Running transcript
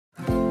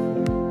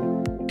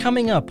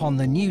Coming up on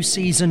the new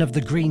season of The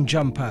Green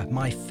Jumper,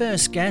 my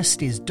first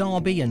guest is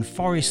Derby and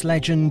Forest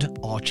legend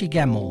Archie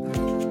Gemmill.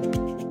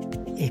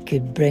 He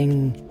could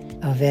bring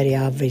a very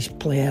average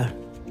player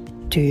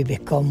to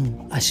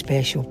become a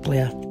special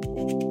player.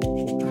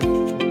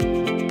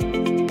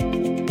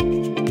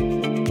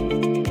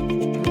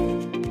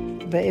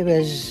 But he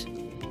was,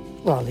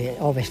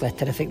 obviously a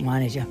terrific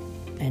manager,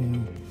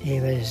 and he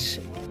was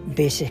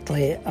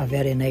basically a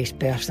very nice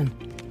person,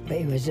 but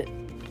he was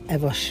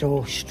ever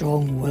so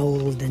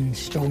strong-willed and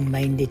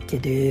strong-minded to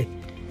do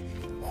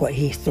what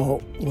he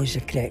thought was the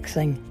correct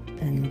thing.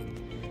 And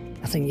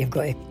I think you've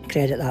got to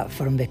credit that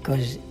for him,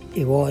 because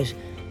he was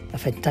a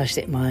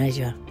fantastic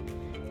manager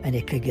and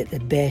he could get the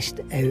best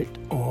out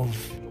of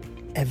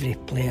every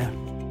player.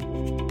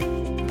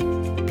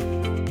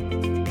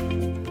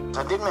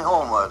 I did my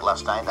homework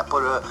last night. I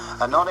put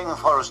a Nottingham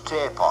Forest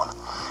tape on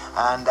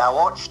and I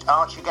watched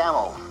Archie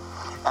Gemmill,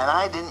 and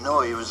I didn't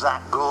know he was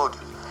that good.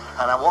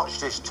 And I watched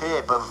this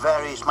tape of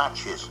various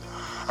matches,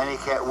 and he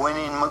kept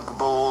winning winning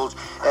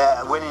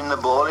the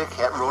ball, he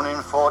kept running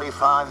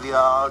 45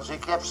 yards, he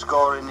kept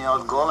scoring the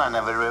odd goal. I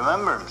never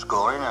remember him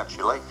scoring,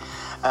 actually.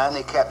 And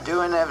he kept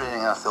doing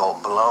everything. I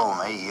thought, blow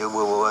me, you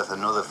were worth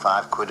another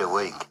 £5 a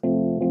week.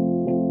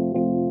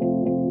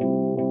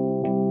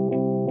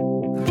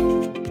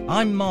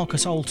 I'm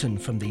Marcus Alton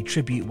from the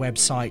tribute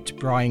website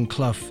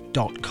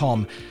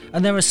brianclough.com,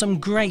 and there are some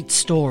great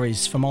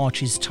stories from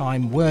Archie's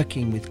time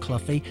working with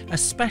Cloughie,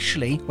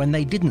 especially when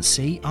they didn't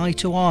see eye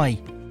to eye.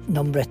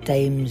 Number of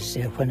times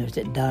when I was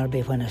at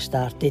Derby, when I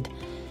started,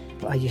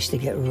 I used to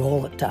get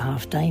rollicked at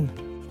half-time.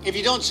 If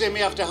you don't see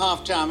me after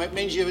half-time, it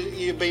means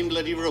you've been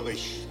bloody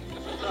rubbish.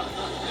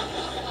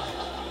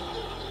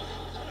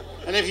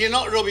 And if you're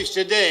not rubbish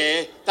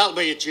today, that'll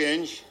be a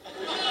change.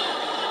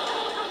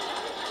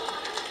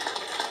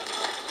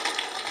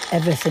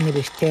 Everything he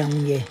was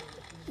telling you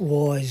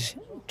was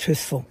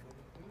truthful.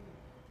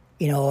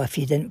 You know, if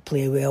you didn't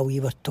play well,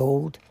 you were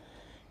told.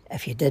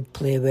 If you did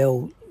play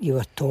well, you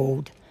were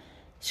told.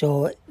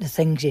 So the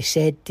things he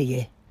said to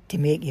you to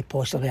make you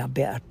possibly a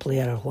better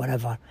player or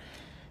whatever,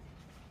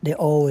 they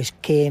always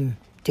came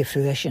to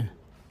fruition.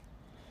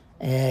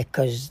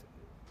 Because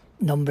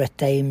number of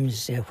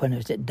times when I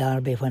was at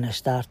Derby, when I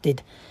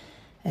started,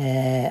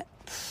 I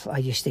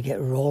used to get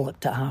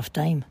rollicked at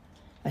half-time.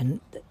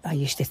 And I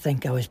used to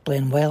think I was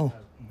playing well,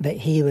 but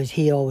he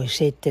always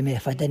said to me,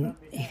 if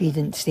he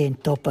didn't stay on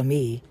top of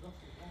me,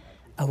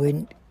 I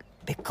wouldn't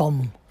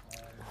become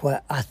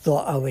what I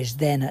thought I was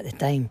then at the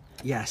time.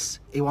 Yes,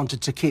 he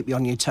wanted to keep you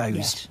on your toes,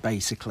 yes.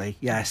 Basically,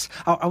 yes.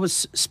 I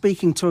was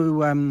speaking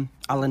to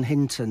Alan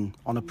Hinton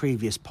on a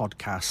previous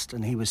podcast,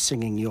 and he was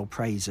singing your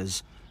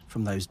praises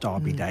from those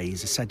Derby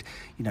days. He said,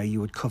 you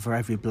would cover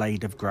every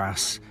blade of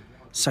grass,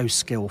 so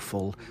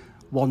skillful.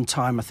 One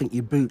time, I think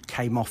your boot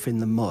came off in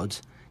the mud.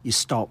 You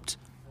stopped,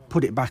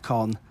 put it back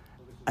on,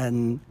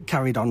 and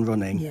carried on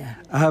running. Yeah.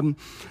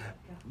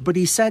 But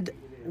he said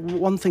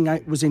one thing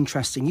that was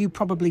interesting. You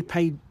probably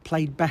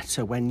played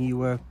better when you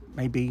were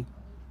maybe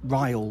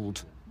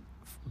riled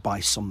by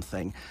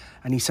something.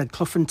 And he said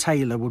Clough and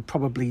Taylor would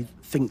probably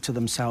think to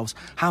themselves,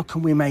 how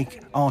can we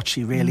make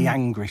Archie really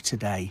angry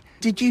today?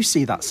 Did you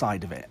see that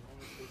side of it?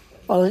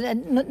 Well,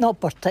 not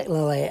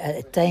particularly at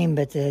the time,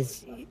 but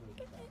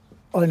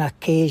on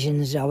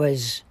occasions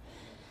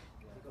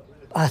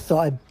I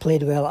thought I'd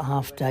played well at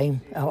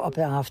half-time, up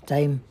at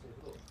half-time,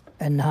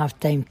 and the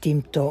half-time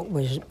team talk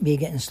was me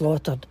getting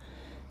slaughtered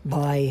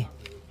by,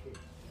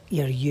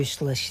 you're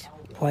useless,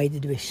 why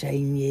did we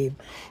sign you,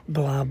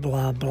 blah,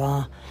 blah,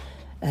 blah.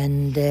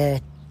 And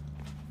it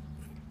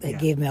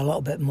gave me a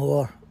little bit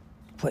more,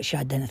 which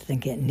I didn't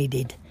think it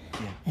needed,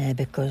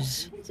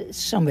 because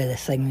some of the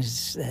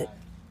things that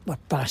were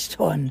passed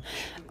on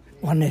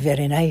weren't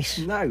very nice.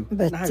 No,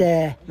 but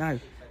no.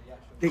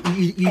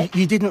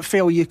 You didn't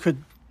feel you could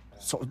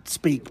sort of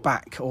speak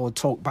back or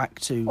talk back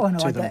to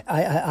them?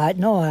 I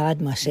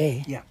had my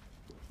say. Yeah.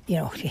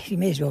 You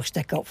may as well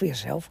stick up for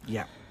yourself.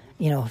 Yeah.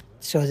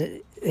 So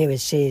that they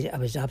would say I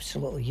was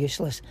absolutely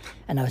useless,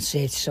 and I would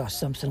say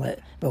something like,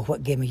 well,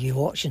 what game are you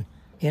watching?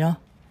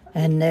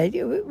 And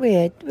we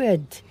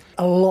had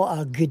a lot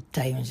of good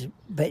times,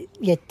 but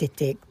you had to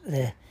take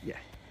the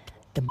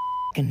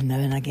now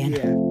and again.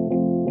 Yeah.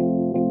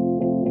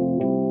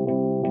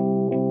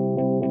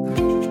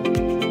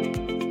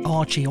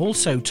 Archie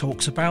also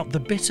talks about the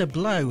bitter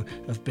blow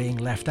of being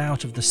left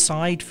out of the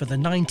side for the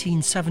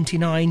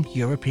 1979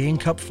 European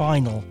Cup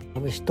final. I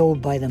was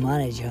told by the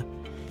manager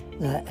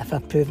that if I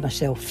proved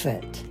myself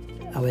fit,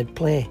 I would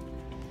play.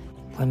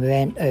 When we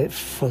went out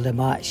for the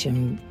match,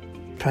 and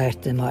prior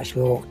to the match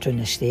we walked around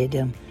the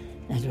stadium,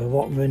 and as we were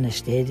walking around the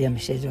stadium,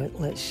 he said,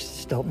 let's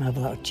stop and have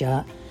a little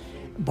chat.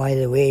 By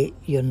the way,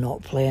 you're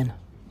not playing.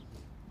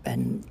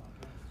 And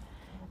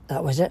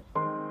that was it.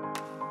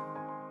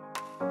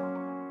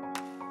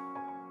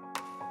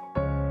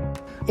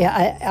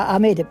 Yeah, I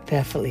made it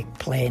perfectly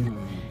plain.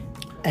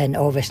 And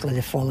obviously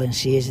the following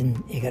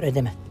season, he got rid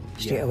of me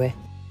straight away.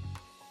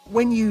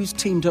 When you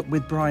teamed up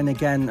with Brian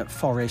again at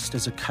Forest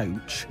as a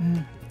coach,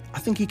 I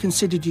think he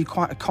considered you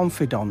quite a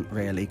confidant,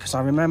 really, because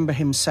I remember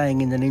him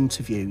saying in an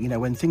interview, you know,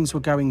 when things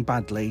were going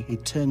badly,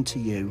 he'd turn to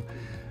you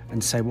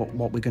and say,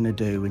 what we're going to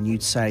do? And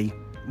you'd say,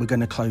 we're going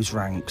to close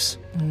ranks.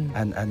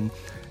 And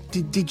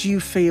did you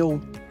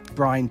feel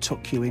Brian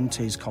took you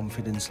into his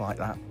confidence like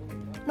that?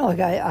 No,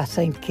 I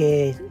think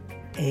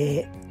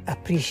he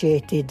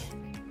appreciated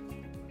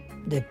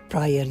the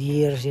prior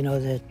years, you know,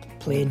 the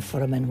playing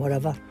for him and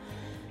whatever.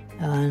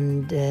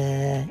 And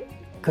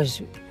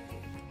because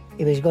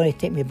he was going to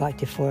take me back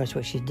to Forest,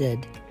 which he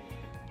did.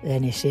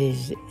 Then he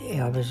says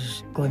I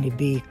was going to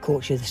be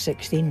coach of the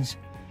 16s,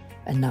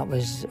 and that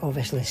was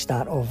obviously the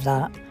start of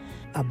that.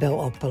 I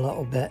built up a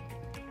little bit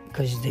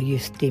because the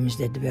youth teams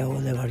did well.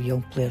 There were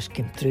young players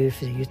came through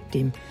for the youth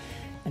team,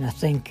 and I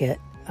think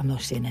I'm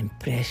not saying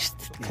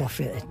impressed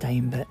Cloughie at the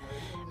time, but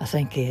I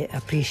think he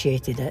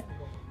appreciated it.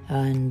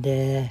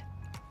 And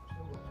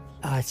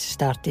I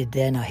started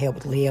then. I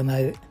helped Liam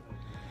out,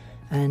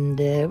 and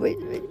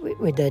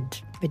we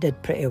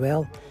did pretty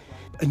well.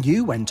 And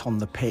you went on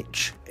the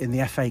pitch in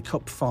the FA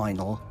Cup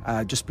final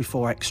just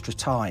before extra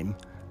time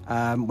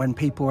when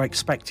people were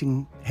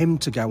expecting him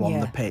to go on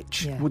the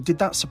pitch. Yeah. Well, did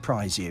that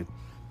surprise you?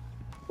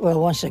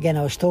 Well, once again,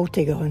 I was told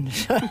to go on.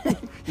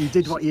 You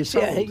did what you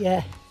said?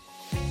 Yeah.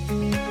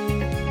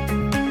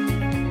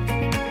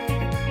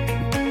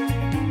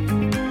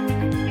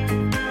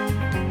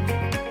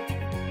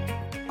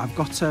 I've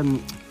got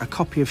a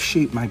copy of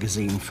Shoot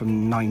magazine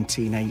from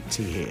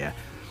 1980 here,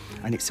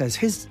 and it says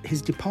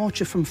his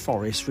departure from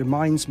Forest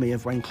reminds me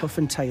of when Clough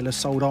and Taylor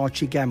sold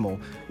Archie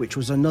Gemmill, which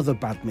was another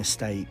bad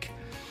mistake.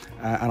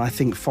 And I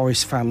think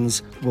Forest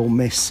fans will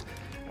miss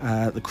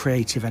the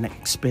creative and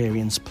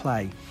experienced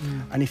play.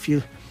 And if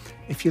you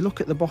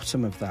look at the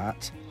bottom of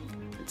that,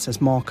 it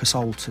says Marcus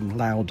Alton,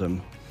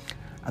 Loudham,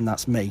 and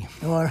that's me.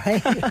 All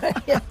right.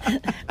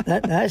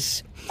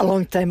 That's a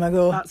long time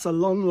ago. That's a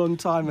long, long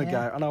time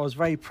ago, and I was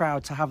very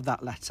proud to have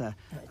that letter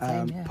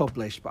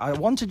published. But I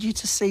wanted you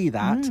to see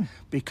that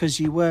because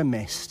you were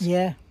missed.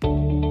 Yeah.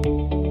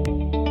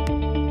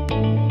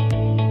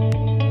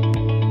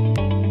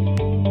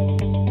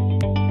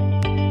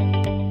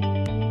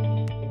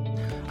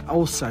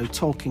 Also,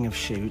 talking of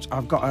Shoot,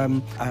 I've got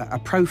a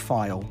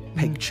profile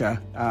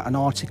picture, an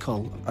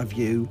article of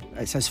you.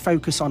 It says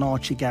focus on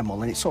Archie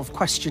Gemmill, and it's sort of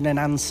question and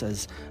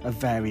answers of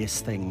various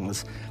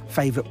things.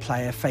 Favourite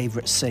player,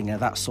 favourite singer,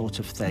 that sort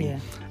of thing. Yeah.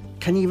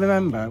 Can you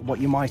remember what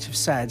you might have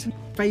said?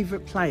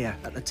 Favourite player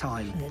at the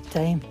time? At the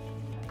time,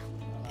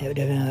 it would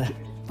have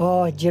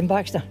been Jim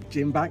Baxter.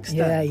 Jim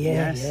Baxter.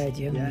 Yeah,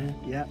 Jim.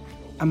 Yeah.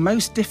 And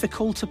most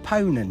difficult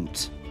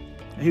opponent?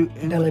 Who?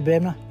 Billy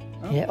Bremner.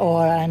 Oh.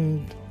 Yeah,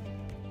 and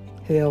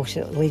who else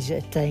at Leeds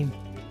at the time?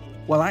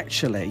 Well,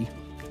 actually,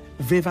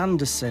 Viv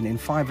Anderson in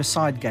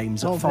 5-a-side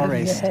games at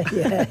Forest.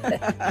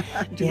 Yeah.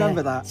 Do you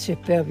remember that?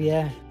 Superb,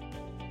 yeah.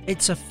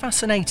 It's a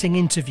fascinating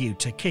interview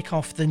to kick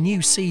off the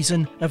new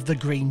season of The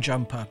Green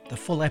Jumper. The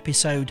full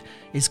episode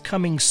is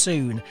coming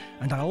soon,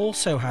 and I'll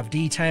also have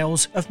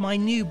details of my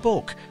new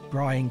book,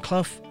 Brian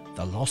Clough,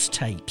 The Lost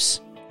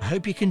Tapes. I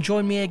hope you can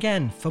join me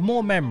again for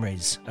more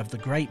memories of the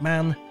great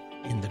man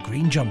in The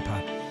Green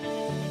Jumper.